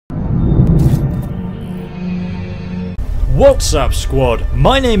What's up squad,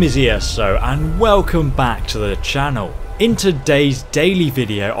 my name is ESO and welcome back to the channel. In today's daily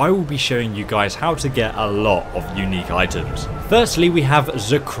video I will be showing you guys how to get a lot of unique items. Firstly we have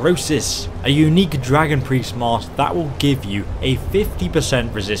Zahkrisos, a unique dragon priest mask that will give you a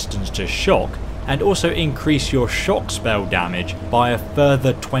 50% resistance to shock and also increase your shock spell damage by a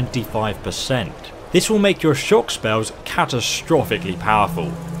further 25%. This will make your shock spells catastrophically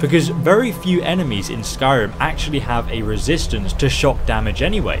powerful, because very few enemies in Skyrim actually have a resistance to shock damage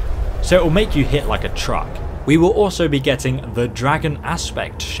anyway, so it will make you hit like a truck. We will also be getting the Dragon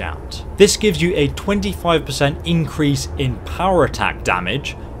Aspect Shout. This gives you a 25% increase in power attack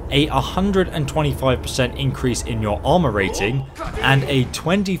damage, a 125% increase in your armor rating, and a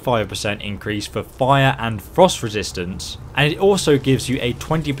 25% increase for fire and frost resistance, and it also gives you a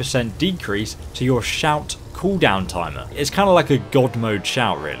 20% decrease to your shout cooldown timer. It's kind of like a god mode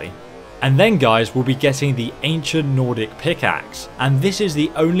shout really. And then guys, we'll be getting the ancient Nordic Pickaxe, and this is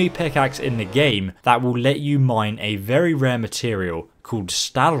the only pickaxe in the game that will let you mine a very rare material called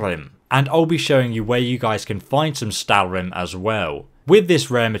Skyrim, and I'll be showing you where you guys can find some Skyrim as well. With this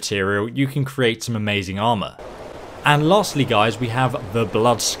rare material you can create some amazing armor. And lastly guys, we have the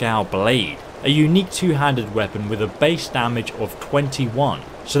Bloodskal blade, a unique two-handed weapon with a base damage of 21.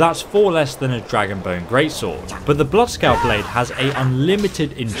 So that's 4 less than a Dragonbone Greatsword. But the Bloodskal blade has a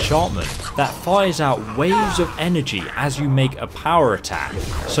unlimited enchantment that fires out waves of energy as you make a power attack.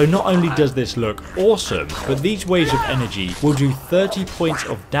 So not only does this look awesome, but these waves of energy will do 30 points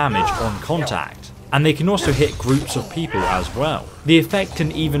of damage on contact. And they can also hit groups of people as well. The effect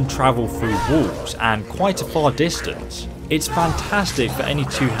can even travel through walls and quite a far distance. It's fantastic for any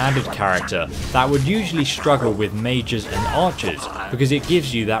two-handed character that would usually struggle with mages and archers, because it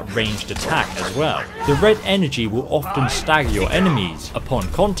gives you that ranged attack as well. The red energy will often stagger your enemies upon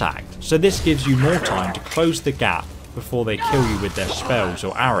contact, so this gives you more time to close the gap before they kill you with their spells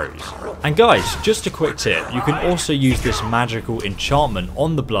or arrows. And guys, just a quick tip, you can also use this magical enchantment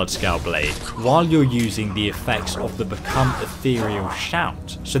on the Bloodskal blade while you're using the effects of the Become Ethereal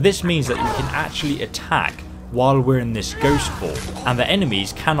Shout. So this means that you can actually attack while we're in this ghost form, and the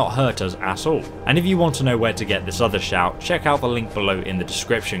enemies cannot hurt us at all. And if you want to know where to get this other shout, check out the link below in the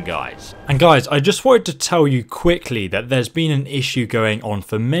description guys. And guys, I just wanted to tell you quickly that there's been an issue going on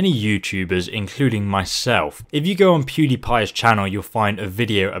for many YouTubers, including myself. If you go on PewDiePie's channel you'll find a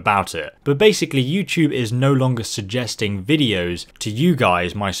video about it, but basically YouTube is no longer suggesting videos to you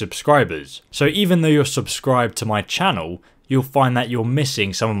guys, my subscribers. So even though you're subscribed to my channel, you'll find that you're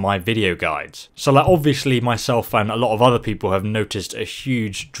missing some of my video guides. So like obviously myself and a lot of other people have noticed a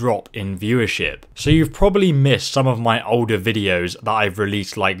huge drop in viewership. So you've probably missed some of my older videos that I've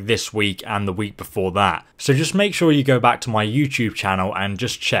released like this week and the week before that. So just make sure you go back to my YouTube channel and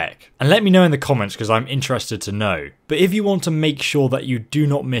just check. And let me know in the comments because I'm interested to know. But if you want to make sure that you do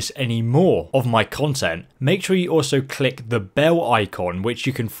not miss any more of my content, make sure you also click the bell icon, which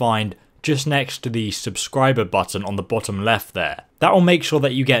you can find just next to the subscriber button on the bottom left there. That will make sure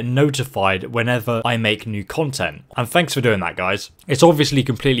that you get notified whenever I make new content. And thanks for doing that guys. It's obviously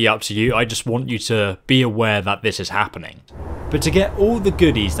completely up to you, I just want you to be aware that this is happening. But to get all the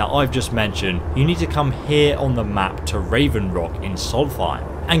goodies that I've just mentioned, you need to come here on the map to Raven Rock in Solheim.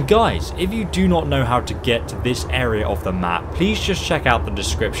 And guys, if you do not know how to get to this area of the map, please just check out the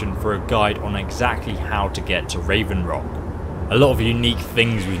description for a guide on exactly how to get to Raven Rock. A lot of unique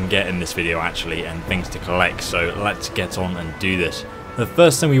things we can get in this video actually, and things to collect, so let's get on and do this. The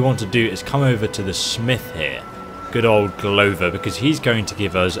first thing we want to do is come over to the smith here, good old Glover, because he's going to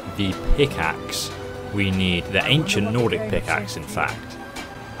give us the pickaxe we need, the ancient Nordic pickaxe in fact.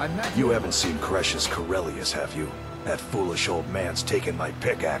 You haven't seen Precious Corellius, have you? That foolish old man's taken my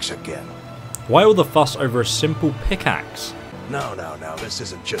pickaxe again. Why all the fuss over a simple pickaxe? No, this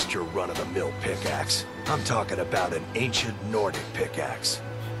isn't just your run-of-the-mill pickaxe. I'm talking about an ancient Nordic pickaxe.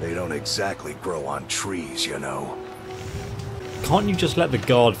 They don't exactly grow on trees, you know. Can't you just let the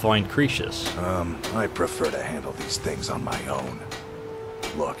guard find Zahkrisos? I prefer to handle these things on my own.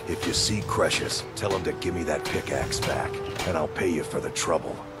 Look, if you see Precious, tell him to give me that pickaxe back, and I'll pay you for the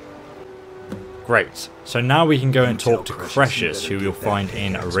trouble. Great, so now we can go and talk to Precious, who you'll find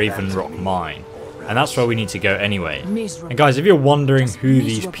in a Raven Rock mine. And that's where we need to go anyway. And guys, if you're wondering who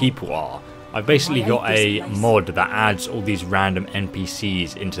these people are, I've basically got a mod that adds all these random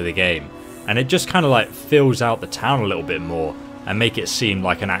NPCs into the game. And it just kind of like fills out the town a little bit more and make it seem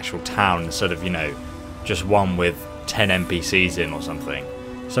like an actual town instead of, you know, just one with 10 NPCs in or something.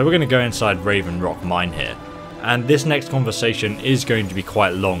 So we're going to go inside Raven Rock mine here. And this next conversation is going to be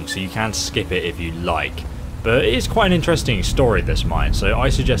quite long, so you can skip it if you like. But it is quite an interesting story, this mine, so I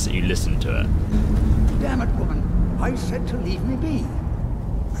suggest that you listen to it. Damn it, woman. I said to leave me be.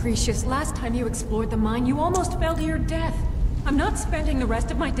 Cretius, last time you explored the mine, you almost fell to your death. I'm not spending the rest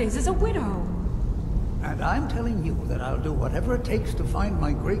of my days as a widow. And I'm telling you that I'll do whatever it takes to find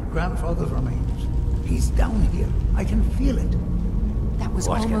my great-grandfather's remains. He's down here. I can feel it. That was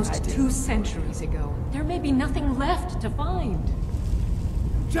What can I almost do? 2 centuries ago. There may be nothing left to find.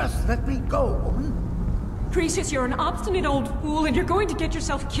 Just let me go, woman. Cretius, you're an obstinate old fool, and you're going to get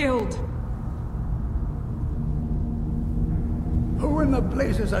yourself killed. Who in the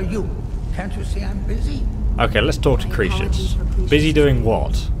blazes are you? Can't you see I'm busy? Okay, let's talk to Cretius. Busy doing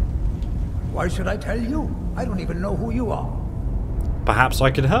what? Why should I tell you? I don't even know who you are. Perhaps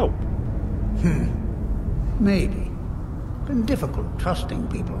I could help. Maybe. Been difficult trusting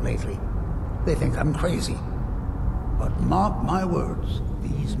people lately. They think I'm crazy. But mark my words,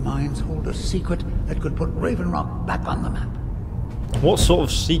 these mines hold a secret that could put Raven Rock back on the map. What sort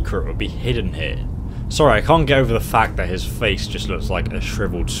of secret would be hidden here? Sorry, I can't get over the fact that his face just looks like a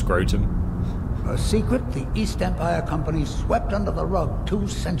shriveled scrotum. A secret the East Empire Company swept under the rug 2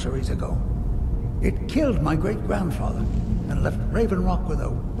 centuries ago. It killed my great-grandfather and left Raven Rock with a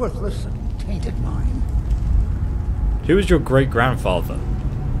worthless and tainted mine. Who was your great-grandfather?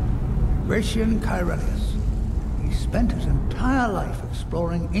 Gratian Kyrelius. He spent his entire life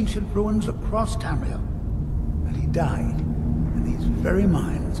exploring ancient ruins across Tamriel. And he died in these very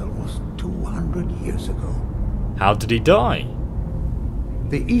mines almost 200 years ago. How did he die?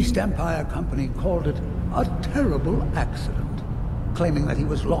 The East Empire Company called it a terrible accident, claiming that he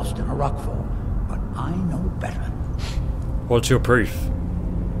was lost in a rockfall. But I know better. What's your proof?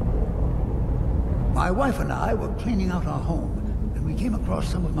 My wife and I were cleaning out our home, and we came across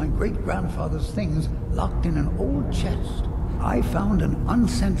some of my great-grandfather's things locked in an old chest. I found an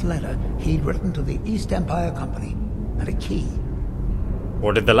unsent letter he'd written to the East Empire Company, and a key.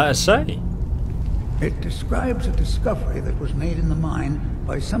 What did the letter say? It describes a discovery that was made in the mine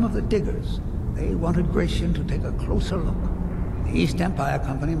by some of the diggers. They wanted Gratian to take a closer look. The East Empire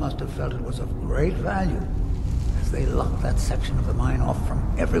Company must have felt it was of great value, as they locked that section of the mine off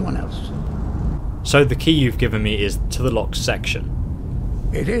from everyone else. So the key you've given me is to the locked section?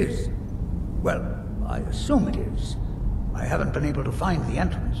 It is. Well, I assume it is. I haven't been able to find the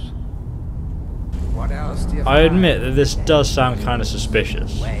entrance. What else do you I admit that this does sound kind of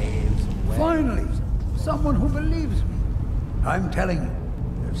suspicious. Finally, someone who believes me. I'm telling you,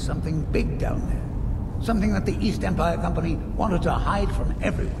 there's something big down there. Something that the East Empire Company wanted to hide from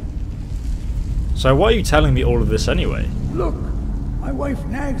everyone. So why are you telling me all of this anyway? Look, my wife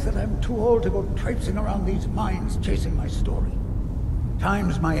nags that I'm too old to go traipsing around these mines chasing my story.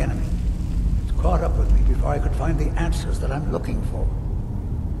 Time's my enemy. It's caught up with me before I could find the answers that I'm looking for.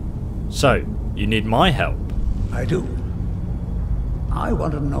 So, you need my help? I do. I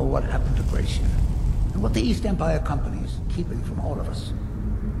want to know what happened to Gratian, and what the East Empire Company's keeping from all of us.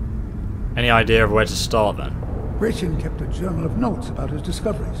 Any idea of where to start then? Gratian kept a journal of notes about his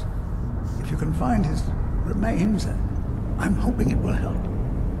discoveries. If you can find his remains, I'm hoping it will help.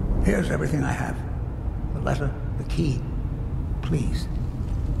 Here's everything I have. The letter, the key. Please,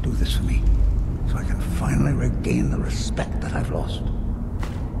 do this for me, so I can finally regain the respect that I've lost.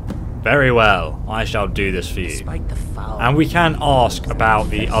 Very well, I shall do this for you. And we can ask about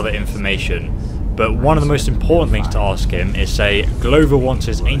the other information, but one of the most important things to ask him is say, Glover wants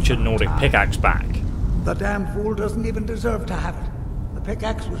his ancient Nordic pickaxe back. The damn fool doesn't even deserve to have it. The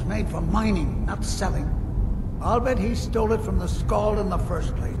pickaxe was made for mining, not selling. I'll bet he stole it from the Skald in the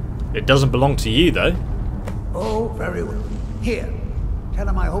first place. It doesn't belong to you though. Oh, very well. Here, tell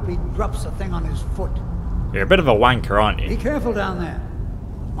him I hope he drops the thing on his foot. You're a bit of a wanker, aren't Be you? careful down there.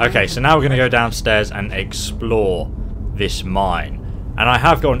 Okay, so now we're going to go downstairs and explore this mine. And I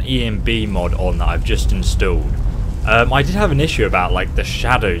have got an EMB mod on that I've just installed. I did have an issue about like the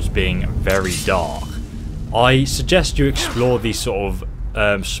shadows being very dark. I suggest you explore these sort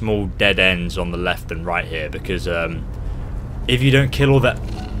of small dead ends on the left and right here, because if you don't kill all the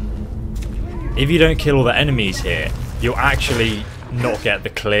enemies here, you'll actually not get the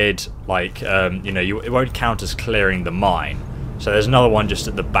cleared, like you know, it won't count as clearing the mine. So there's another one just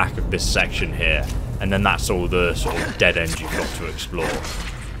at the back of this section here, and then that's all the sort of dead ends you've got to explore.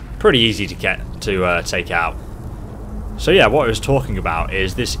 Pretty easy to get to take out. So yeah, what I was talking about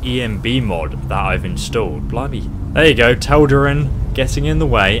is this EMB mod that I've installed. Blimey. There you go, Teldurin getting in the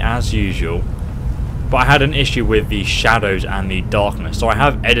way as usual. But I had an issue with the shadows and the darkness, so I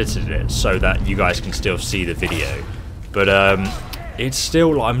have edited it so that you guys can still see the video. But it's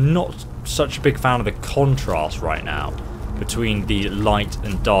still, I'm not such a big fan of the contrast right now between the light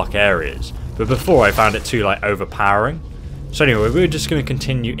and dark areas. But before I found it too like overpowering. So anyway, we're just going to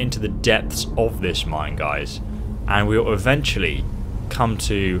continue into the depths of this mine, guys. and we'll eventually come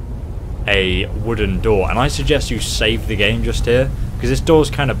to a wooden door. And I suggest you save the game just here, because this door's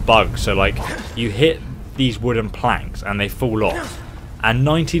kind of bugged. So like, you hit these wooden planks and they fall off, and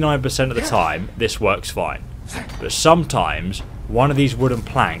 99% of the time this works fine. But sometimes one of these wooden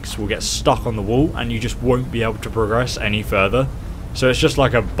planks will get stuck on the wall and you just won't be able to progress any further. So it's just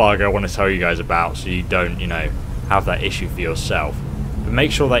like a bug I want to tell you guys about, so you don't, you know, have that issue for yourself. But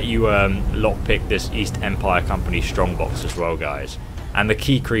make sure that you lockpick this East Empire Company strongbox as well, guys. And the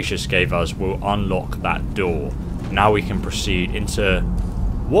key Croesus gave us will unlock that door. Now we can proceed into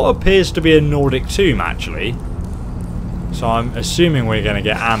what appears to be a Nordic tomb, actually. So I'm assuming we're going to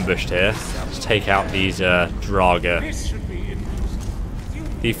get ambushed here. Let's take out these Draga.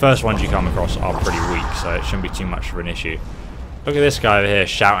 The first ones you come across are pretty weak, so it shouldn't be too much of an issue. Look at this guy over here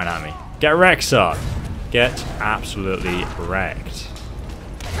shouting at me. Get wrecked, son! Get absolutely wrecked.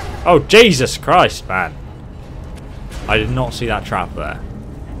 Oh, Jesus Christ, man. I did not see that trap there.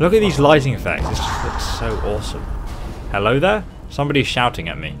 Look at these lighting effects. This just looks so awesome. Hello there? Somebody's shouting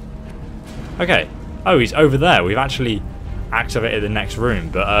at me. Okay. Oh, he's over there. We've actually activated the next room.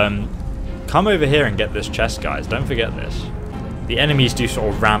 But come over here and get this chest, guys. Don't forget this. The enemies do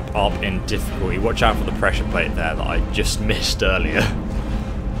sort of ramp up in difficulty. Watch out for the pressure plate there that I just missed earlier.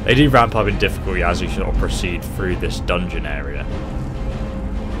 They do ramp up in difficulty as you sort of proceed through this dungeon area.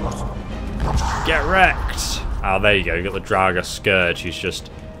 Get wrecked! Oh, there you go. You've got the Draga Scourge, who's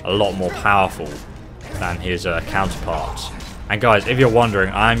just a lot more powerful than his counterparts. And guys, if you're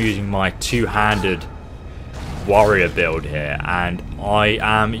wondering, I'm using my two-handed warrior build here, and I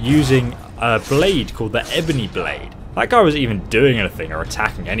am using a blade called the Ebony Blade. That guy wasn't even doing anything or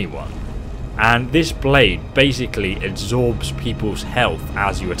attacking anyone. And this blade basically absorbs people's health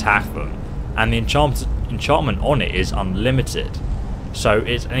as you attack them. And the enchantment on it is unlimited. So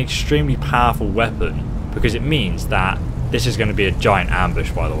it's an extremely powerful weapon, because it means that this is going to be a giant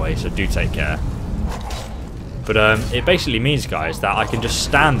ambush, by the way, so do take care. But it basically means, guys, that I can just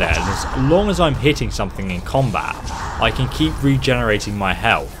stand there, and as long as I'm hitting something in combat, I can keep regenerating my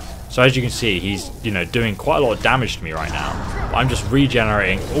health. So as you can see, he's, you know, doing quite a lot of damage to me right now. But I'm just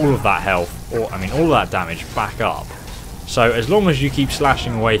regenerating all of that health, or I mean all of that damage back up. So as long as you keep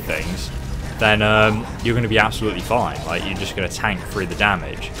slashing away things, then you're going to be absolutely fine. Like, you're just going to tank through the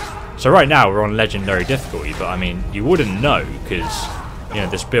damage. So right now we're on legendary difficulty, but I mean, you wouldn't know, because, you know,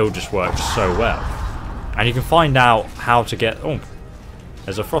 this build just works so well. And you can find out how to get... Oh,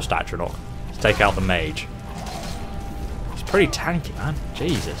 there's a Frost Atronach. Let's take out the mage. It's pretty tanky, man.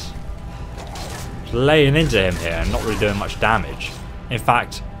 Jesus. Just laying into him here and not really doing much damage. In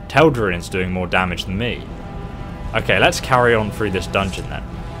fact, Tel'Darin's doing more damage than me. Okay, let's carry on through this dungeon then.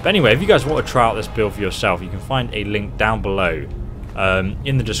 But anyway, if you guys want to try out this build for yourself, you can find a link down below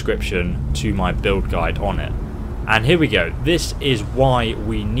in the description to my build guide on it. And here we go. This is why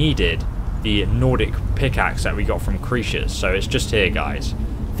we needed the Nordic pickaxe that we got from Croesus. So it's just here, guys.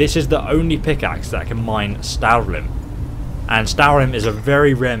 This is the only pickaxe that can mine Skyrim. And Skyrim is a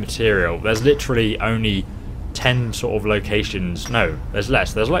very rare material. There's literally only 10 sort of locations. No, there's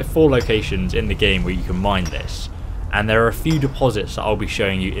less. There's like 4 locations in the game where you can mine this. And there are a few deposits that I'll be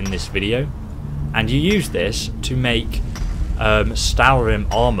showing you in this video. And you use this to make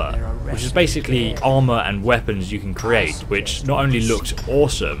Skyrim armor, which is basically armor and weapons you can create, which not only looks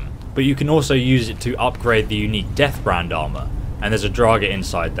awesome, but you can also use it to upgrade the unique Deathbrand armor. And there's a Draga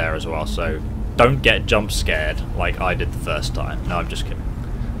inside there as well, so don't get jump scared like I did the first time. No, I'm just kidding.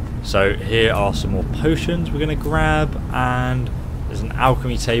 So here are some more potions we're going to grab, and there's an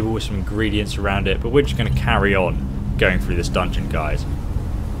alchemy table with some ingredients around it, but we're just going to carry on going through this dungeon, guys.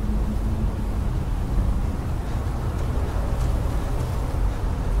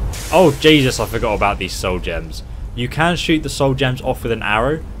 Oh Jesus, I forgot about these soul gems. You can shoot the soul gems off with an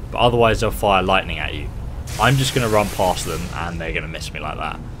arrow, but otherwise they'll fire lightning at you. I'm just going to run past them and they're going to miss me like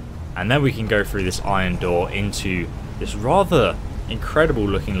that. And then we can go through this iron door into this rather incredible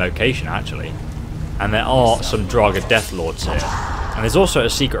looking location, actually. And there are some Draga Death Lords here. And there's also a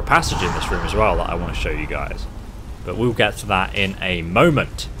secret passage in this room as well that I want to show you guys. But we'll get to that in a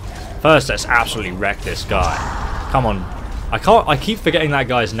moment. First, let's absolutely wreck this guy. Come on. I keep forgetting that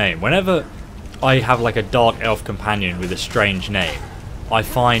guy's name. Whenever I have like a dark elf companion with a strange name, I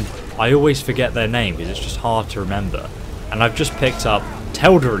find I always forget their name because it's just hard to remember. And I've just picked up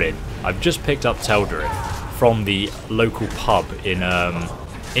Tel'Darin. I've just picked up Tel'Darin from the local pub in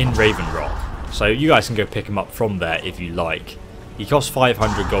Raven Rock. So you guys can go pick him up from there if you like. He costs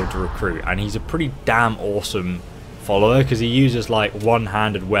 500 gold to recruit, and he's a pretty damn awesome follower because he uses like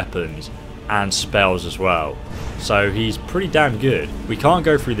one-handed weapons and spells as well. So he's pretty damn good. We can't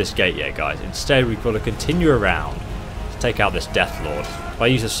go through this gate yet, guys. Instead, we've got to continue around to take out this Death Lord. If I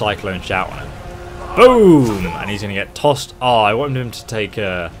use a Cyclone Shout on him. Boom! And he's going to get tossed. Oh, I wanted him to take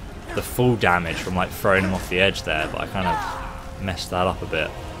the full damage from like throwing him off the edge there, but I kind of messed that up a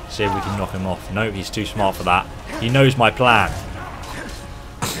bit. See if we can knock him off. Nope, he's too smart for that. He knows my plan.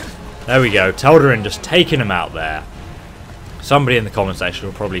 There we go. Teldarin just taking him out there. Somebody in the comment section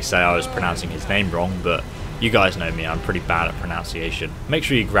will probably say I was pronouncing his name wrong, but you guys know me, I'm pretty bad at pronunciation. Make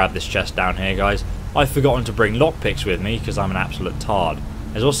sure you grab this chest down here, guys. I've forgotten to bring lockpicks with me because I'm an absolute tard.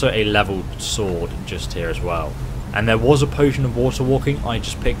 There's also a leveled sword just here as well. And there was a potion of water walking I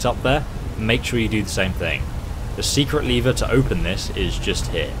just picked up there. Make sure you do the same thing. The secret lever to open this is just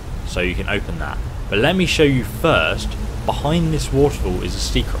here, so you can open that. But let me show you first, behind this waterfall is a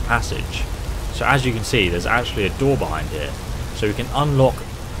secret passage. So as you can see, there's actually a door behind here. So we can unlock.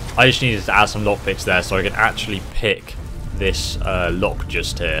 I just needed to add some lockpicks there so I can actually pick this lock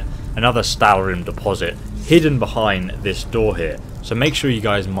just here. Another Stalrim deposit hidden behind this door here. So make sure you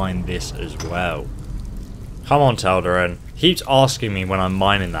guys mine this as well. Come on, Teldarin. He keeps asking me when I'm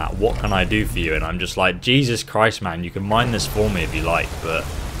mining that, what can I do for you? And I'm just like, Jesus Christ, man, you can mine this for me if you like, but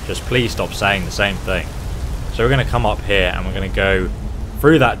just please stop saying the same thing. So we're going to come up here and we're going to go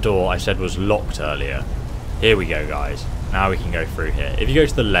through that door I said was locked earlier. Here we go, guys. Now we can go through here. If you go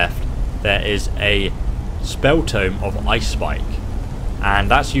to the left, there is a spell tome of Ice Spike.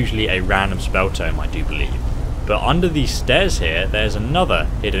 And that's usually a random spell tome, I do believe. But under these stairs here, there's another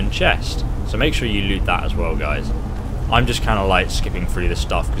hidden chest. So make sure you loot that as well, guys. I'm just kind of like skipping through this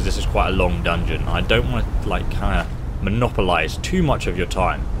stuff because this is quite a long dungeon. I don't want to like kind of monopolize too much of your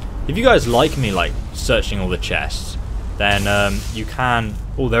time. If you guys like me like searching all the chests, then you can...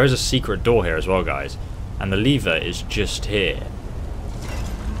 Oh, there is a secret door here as well, guys. And the lever is just here.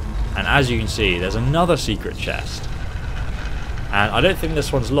 And as you can see, there's another secret chest. And I don't think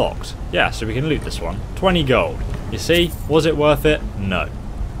this one's locked. Yeah, so we can loot this one. 20 gold. You see? Was it worth it? No.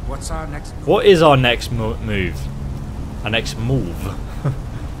 What's our next move? What is our next move? Our next move.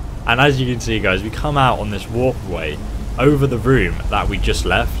 And as you can see, guys, we come out on this walkway over the room that we just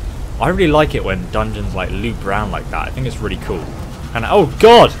left. I really like it when dungeons like loop around like that. I think it's really cool. And oh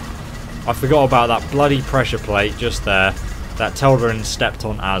god! I forgot about that bloody pressure plate just there that Teldarin stepped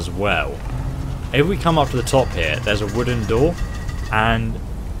on as well. If we come up to the top here, there's a wooden door, and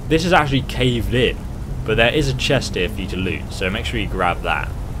this is actually caved in, but there is a chest here for you to loot, so make sure you grab that.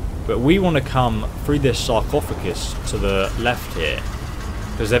 But we want to come through this sarcophagus to the left here,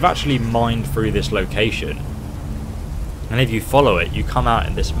 because they've actually mined through this location. And if you follow it, you come out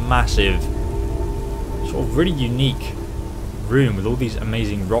in this massive, sort of really unique room with all these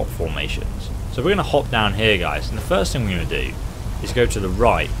amazing rock formations. So we're going to hop down here, guys, and the first thing we're going to do is go to the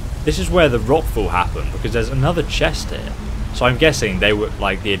right. This is where the rockfall happened, because there's another chest here. So I'm guessing they were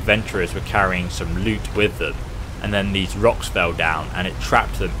like the adventurers were carrying some loot with them, and then these rocks fell down and it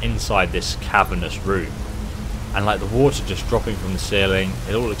trapped them inside this cavernous room. And like the water just dropping from the ceiling,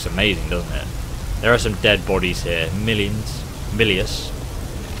 it all looks amazing, doesn't it? There are some dead bodies here. Milius,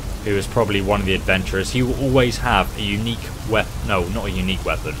 who is probably one of the adventurers. He will always have a unique weapon. No, not a unique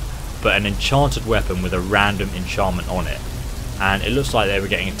weapon, but an enchanted weapon with a random enchantment on it. And it looks like they were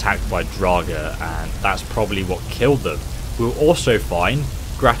getting attacked by Draga, and that's probably what killed them. We'll also find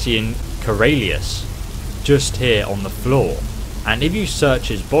Gratian Corellius just here on the floor. And if you search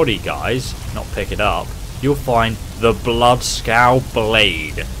his body, guys, not pick it up, you'll find the Bloodskal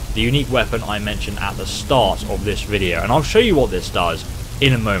blade, the unique weapon I mentioned at the start of this video. And I'll show you what this does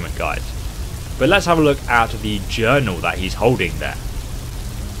in a moment, guys. But let's have a look at the journal that he's holding there.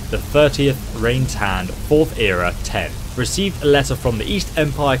 The 30th Rain's Hand, 4th Era, 10. Received a letter from the East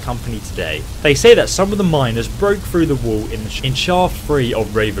Empire Company today. They say that some of the miners broke through the wall in shaft 3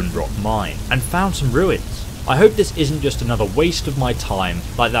 of Raven Rock Mine and found some ruins. I hope this isn't just another waste of my time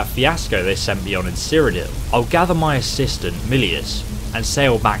like that fiasco they sent me on in Cyrodiil. I'll gather my assistant, Milius, and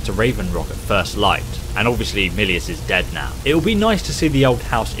sail back to Raven Rock at first light. And obviously Milius is dead now. It will be nice to see the old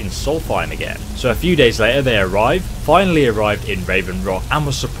house in Solheim again. So a few days later they finally arrived in Raven Rock, and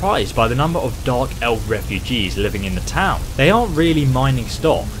was surprised by the number of Dark Elf refugees living in the town. They aren't really mining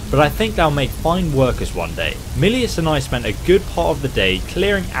stock, but I think they'll make fine workers one day. Milius and I spent a good part of the day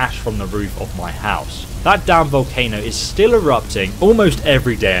clearing ash from the roof of my house. That damn volcano is still erupting almost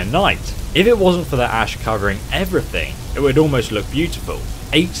every day and night. If it wasn't for the ash covering everything, it would almost look beautiful.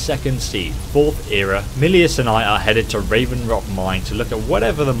 8-second seed, 4th Era. Milius and I are headed to Raven Rock Mine to look at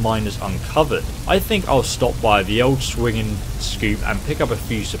whatever the miners uncovered. I think I'll stop by the old swinging scoop and pick up a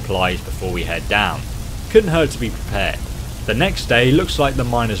few supplies before we head down. Couldn't hurt to be prepared. The next day looks like the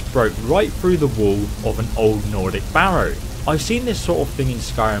miners broke right through the wall of an old Nordic barrow. I've seen this sort of thing in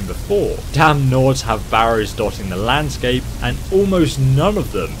Skyrim before. Damn Nords have barrows dotting the landscape, and almost none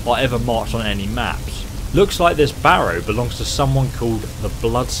of them are ever marked on any maps. Looks like this barrow belongs to someone called the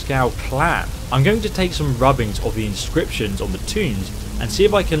Bloodskal clan. I'm going to take some rubbings of the inscriptions on the tombs and see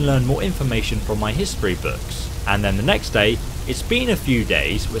if I can learn more information from my history books. And then the next day, it's been a few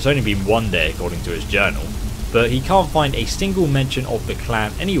days, it's only been one day according to his journal, but he can't find a single mention of the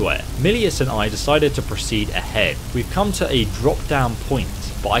clan anywhere. Milius and I decided to proceed ahead. We've come to a drop down point,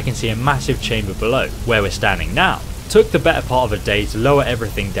 but I can see a massive chamber below, where we're standing now. Took the better part of a day to lower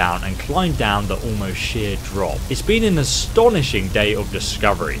everything down and climb down the almost sheer drop. It's been an astonishing day of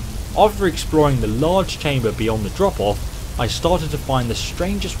discovery. After exploring the large chamber beyond the drop off, I started to find the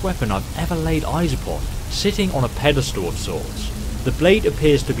strangest weapon I've ever laid eyes upon, sitting on a pedestal of sorts. The blade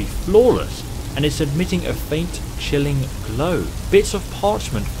appears to be flawless, and it's emitting a faint, chilling glow. Bits of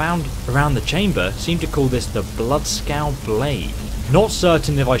parchment found around the chamber seem to call this the Bloodskal blade. Not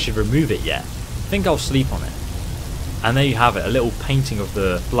certain if I should remove it yet. Think I'll sleep on it. And there you have it, a little painting of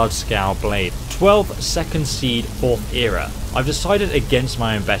the Bloodskal blade. 12th Seed 4th era. I've decided against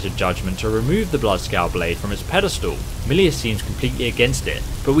my own better judgment to remove the Bloodskal blade from its pedestal. Milius seems completely against it,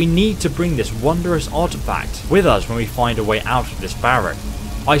 but we need to bring this wondrous artifact with us when we find a way out of this barrow.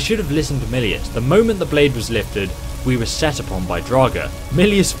 I should have listened to Milius. The moment the blade was lifted, we were set upon by Draga.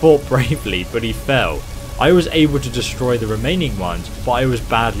 Milius fought bravely, but he fell. I was able to destroy the remaining ones, but I was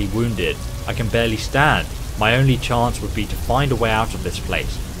badly wounded. I can barely stand. My only chance would be to find a way out of this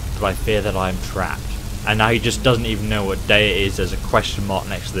place, but I fear that I am trapped. And now he just doesn't even know what day it is, there's a question mark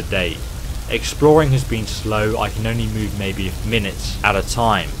next to the date. Exploring has been slow, I can only move maybe minutes at a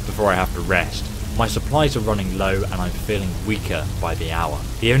time before I have to rest. My supplies are running low and I'm feeling weaker by the hour.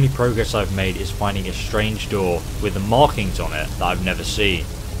 The only progress I've made is finding a strange door with the markings on it that I've never seen.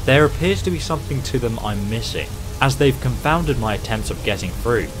 There appears to be something to them I'm missing, as they've confounded my attempts of getting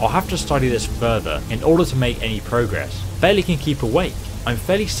through. I'll have to study this further in order to make any progress. Barely can keep awake. I'm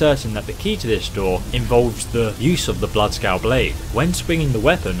fairly certain that the key to this door involves the use of the Bloodskal blade. When swinging the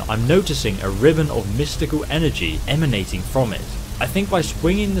weapon, I'm noticing a ribbon of mystical energy emanating from it. I think by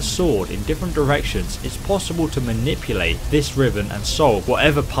swinging the sword in different directions, it's possible to manipulate this ribbon and solve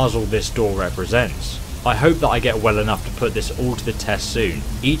whatever puzzle this door represents. I hope that I get well enough to put this all to the test soon.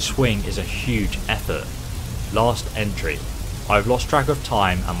 Each swing is a huge effort. Last entry. I've lost track of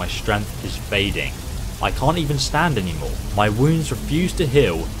time and my strength is fading. I can't even stand anymore. My wounds refuse to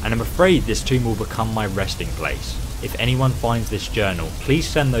heal and I'm afraid this tomb will become my resting place. If anyone finds this journal, please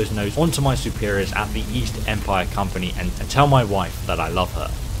send those notes on to my superiors at the East Empire Company and tell my wife that I love her.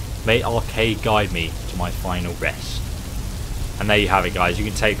 May Arcade guide me to my final rest. And there you have it, guys. You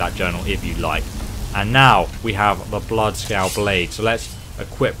can take that journal if you like. And now we have the Bloodskal blade. So let's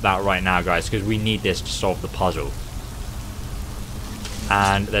equip that right now, guys, because we need this to solve the puzzle.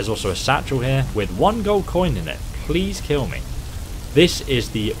 And there's also a satchel here with 1 gold coin in it. Please kill me. This is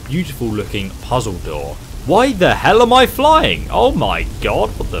the beautiful looking puzzle door. Why the hell am I flying? Oh my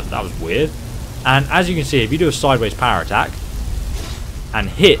god, that was weird. And as you can see, if you do a sideways power attack and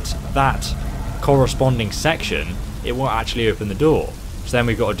hit that corresponding section, it will actually open the door. So then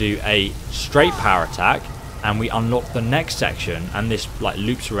we've got to do a straight power attack and we unlock the next section, and this like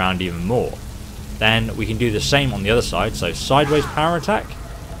loops around even more. Then we can do the same on the other side, so sideways power attack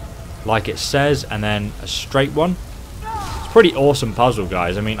like it says, and then a straight one. It's a pretty awesome puzzle,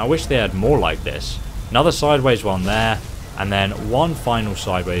 guys. I mean, I wish they had more like this. Another sideways one there, and then one final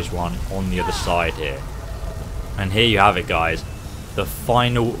sideways one on the other side here. And here you have it, guys. The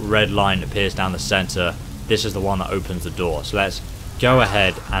final red line appears down the center. This is the one that opens the door. So let's go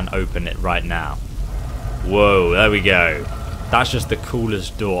ahead and open it right now. Whoa, there we go. That's just the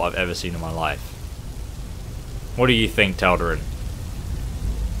coolest door I've ever seen in my life. What do you think, Teldarin?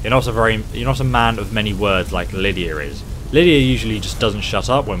 You're not a man of many words like Lydia is. Lydia usually just doesn't shut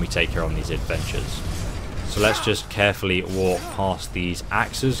up when we take her on these adventures. So let's just carefully walk past these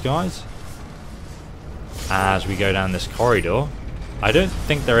axes, guys, as we go down this corridor. I don't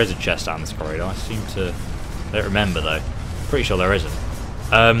think there is a chest down this corridor. I don't remember though. Pretty sure there isn't.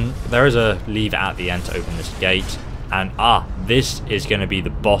 There is a lever at the end to open this gate, and this is going to be the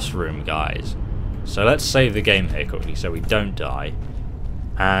boss room, guys. So let's save the game here quickly so we don't die.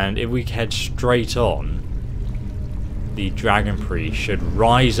 And if we head straight on, the Dragon Priest should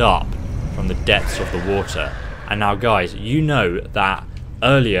rise up from the depths of the water. And now, guys, you know that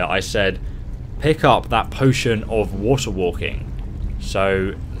earlier I said pick up that potion of water walking.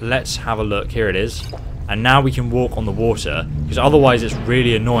 So let's have a look. Here it is. And now we can walk on the water, because otherwise it's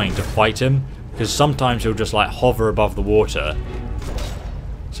really annoying to fight him because sometimes he'll just like hover above the water.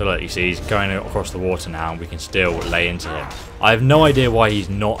 So look, you see he's going across the water now, and we can still lay into him. I have no idea why he's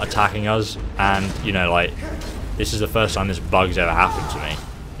not attacking us, and you know, like, this is the first time this bug's ever happened to me.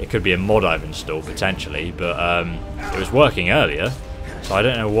 It could be a mod I've installed potentially, but it was working earlier, so I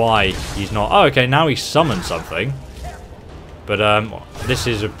don't know why he's not. Oh, okay, now he's summoned something. But this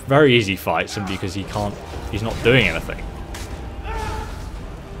is a very easy fight simply because he's not doing anything.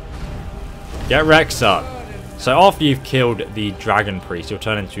 Get wrecked, son. So after you've killed the Dragon Priest, you'll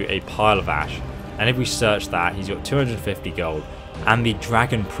turn into a pile of ash. And if we search that, he's got 250 gold. And the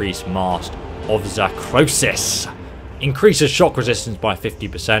Dragon Priest Mask of Zahkrisos increases shock resistance by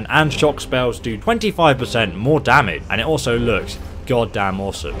 50%. And shock spells do 25% more damage. And it also looks goddamn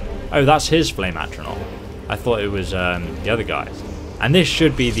awesome. Oh, that's his Flame Atronach. I thought it was the other guys. And this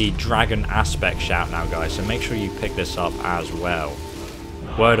should be the Dragon Aspect shout now, guys. So make sure you pick this up as well.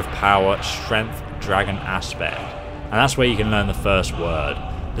 Word of Power, Strength, Dragon Aspect, and that's where you can learn the first word.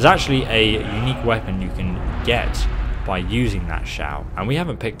 There's actually a unique weapon you can get by using that shout, and we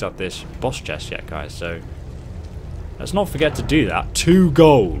haven't picked up this boss chest yet, guys, so let's not forget to do that. 2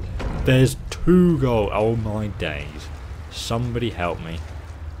 gold. There's 2 gold. Oh my days, somebody help me.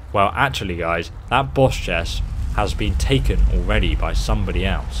 Well, actually, guys, that boss chest has been taken already by somebody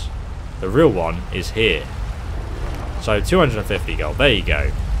else. The real one is here. So 250 gold, there you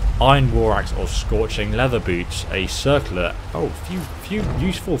go. Iron War Axe or Scorching, Leather Boots, a Circlet. Oh, few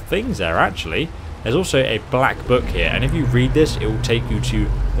useful things there actually. There's also a black book here, and if you read this, it will take you to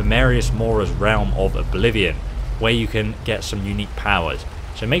the Marius Mora's Realm of Oblivion, where you can get some unique powers.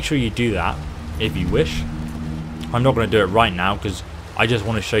 So make sure you do that if you wish. I'm not going to do it right now because I just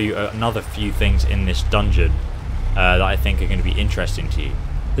want to show you another few things in this dungeon that I think are going to be interesting to you.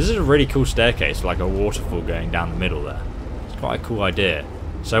 This is a really cool staircase, like a waterfall going down the middle there. It's quite a cool idea.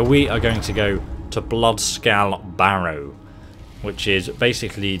 So we are going to go to Bloodskal Barrow, which is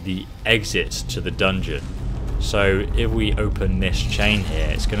basically the exit to the dungeon. So if we open this chain here,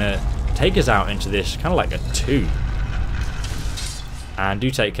 it's going to take us out into this kind of like a tomb. And do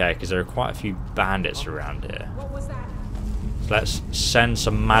take care because there are quite a few bandits around here. So let's send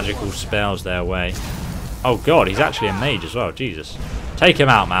some magical spells their way. Oh god, he's actually a mage as well, Jesus. Take him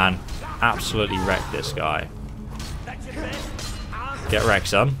out, man. Absolutely wreck this guy. Get wrecked,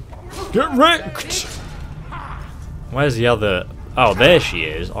 son. Get wrecked! Where's the other... Oh, there she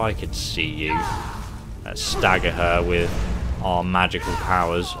is. I can see you. Let's stagger her with our magical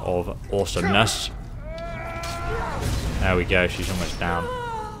powers of awesomeness. There we go. She's almost down.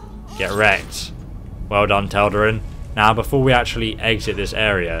 Get wrecked. Well done, Teldarin. Now, before we actually exit this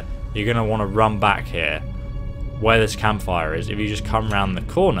area, you're going to want to run back here. Where this campfire is. If you just come around the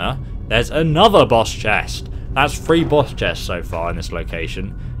corner, there's another boss chest. That's 3 boss chests so far in this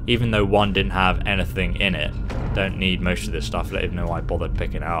location, even though one didn't have anything in it. Don't need most of this stuff, let even know I bothered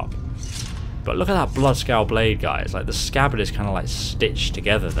picking it up. But look at that Bloodskal blade, guys. Like, the scabbard is kind of like stitched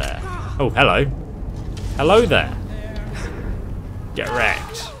together there. Oh, hello. Hello there. Get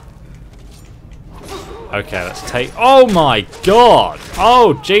wrecked. Okay, let's take... Oh my god!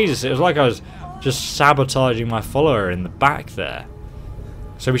 Oh, Jesus, it was like I was just sabotaging my follower in the back there.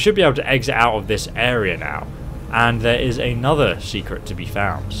 So we should be able to exit out of this area now. And there is another secret to be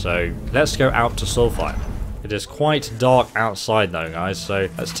found. So let's go out to Sulfite. It is quite dark outside though, guys. So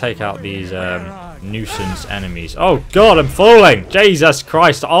let's take out these nuisance enemies. Oh god, I'm falling! Jesus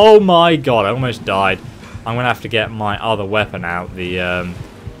Christ! Oh my god, I almost died. I'm going to have to get my other weapon out. The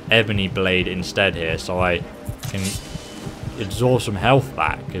ebony blade instead here. So I can absorb some health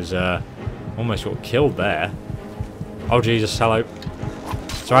back. Because almost got killed there. Oh Jesus, hello.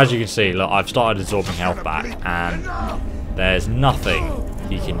 So as you can see, look, I've started absorbing health back, and there's nothing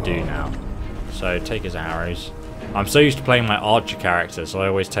he can do now. So take his arrows. I'm so used to playing my archer character, so I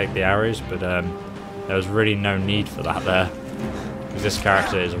always take the arrows, but there was really no need for that there, because this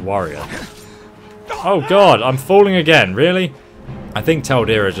character is a warrior. Oh god, I'm falling again, really? I think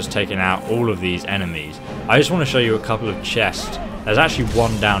Teldir has just taken out all of these enemies. I just want to show you a couple of chests. There's actually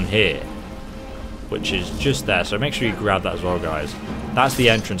one down here, which is just there, so make sure you grab that as well, guys. That's the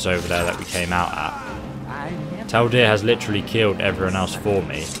entrance over there that we came out at. Teldir has literally killed everyone else for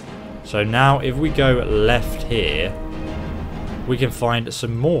me. So now if we go left here, we can find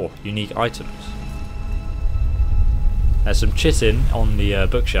some more unique items. There's some chitin on the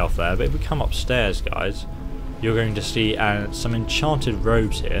bookshelf there, but if we come upstairs, guys, you're going to see some enchanted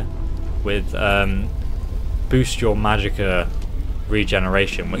robes here with boost your magicka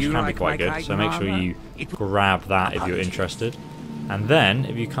regeneration, which can be quite good. So make sure you grab that if you're interested. And then,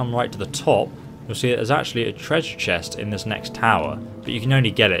 if you come right to the top, you'll see that there's actually a treasure chest in this next tower, but you can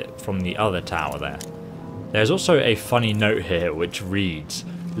only get it from the other tower there. There's also a funny note here which reads,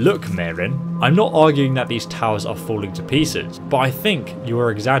 "Look, Mirin, I'm not arguing that these towers are falling to pieces, but I think you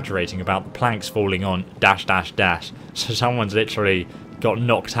are exaggerating about the planks falling on ... So someone's literally got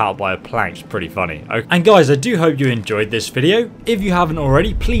knocked out by a plank. It's pretty funny. Okay. And guys, I do hope you enjoyed this video. If you haven't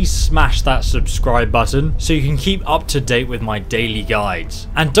already, please smash that subscribe button so you can keep up to date with my daily guides.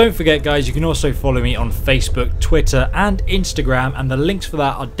 And don't forget guys, you can also follow me on Facebook, Twitter and Instagram, and the links for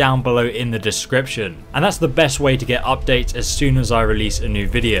that are down below in the description. And that's the best way to get updates as soon as I release a new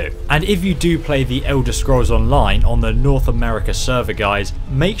video. And if you do play the Elder Scrolls Online on the North America server guys,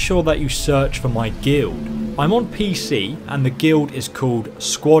 make sure that you search for my guild. I'm on PC and the guild is called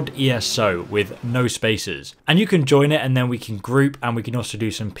Squad ESO with no spaces, and you can join it and then we can group and we can also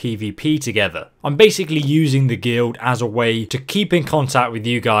do some PvP together. I'm basically using the guild as a way to keep in contact with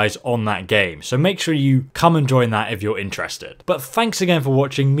you guys on that game, so make sure you come and join that if you're interested. But thanks again for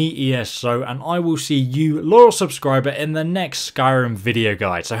watching me ESO, and I will see you loyal subscriber in the next Skyrim video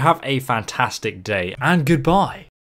guide. So have a fantastic day and goodbye.